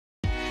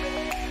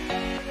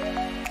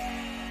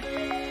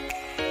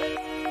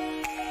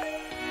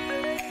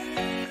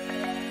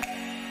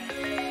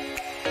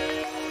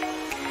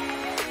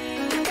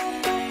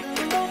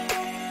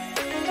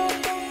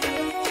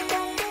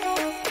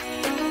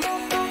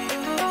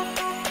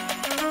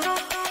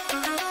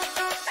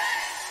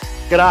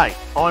G'day,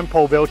 I'm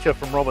Paul Belcher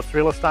from Roberts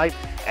Real Estate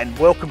and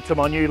welcome to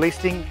my new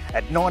listing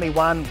at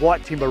 91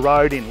 White Timber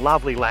Road in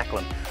lovely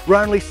Lachlan. We're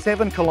only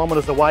 7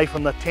 kilometres away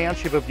from the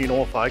township of New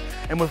Norfolk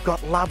and we've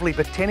got lovely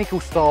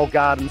botanical style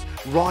gardens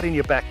right in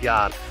your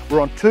backyard.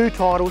 We're on 2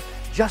 titles,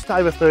 just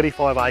over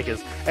 35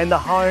 acres, and the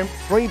home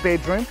 3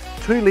 bedroom,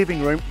 2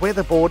 living room,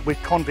 weatherboard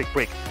with convict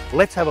brick.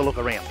 Let's have a look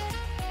around.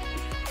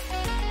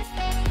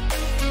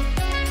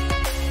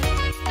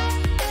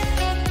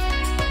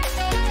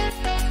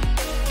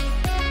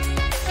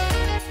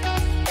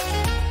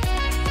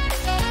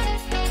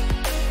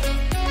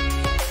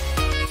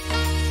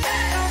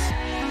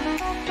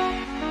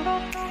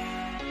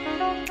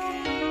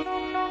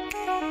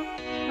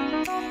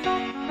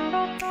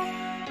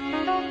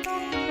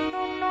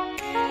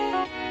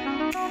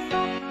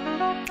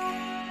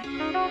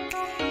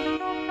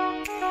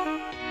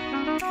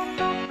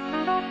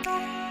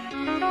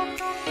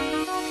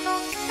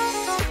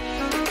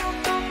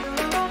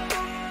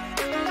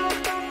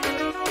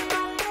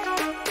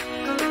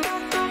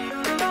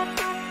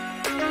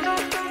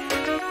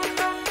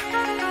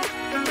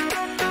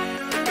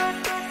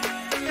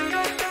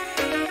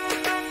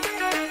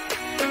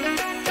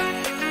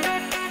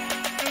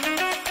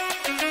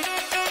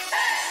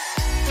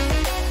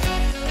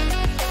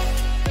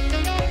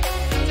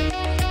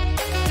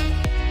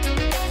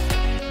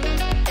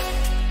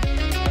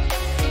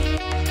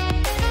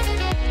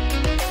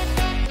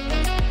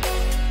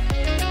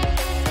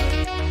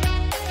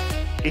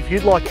 If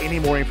you'd like any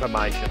more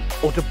information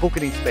or to book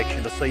an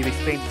inspection to see this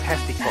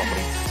fantastic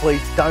property,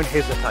 please don't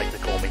hesitate to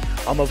call me.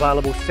 I'm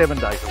available 7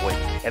 days a week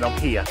and I'm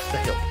here to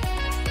help.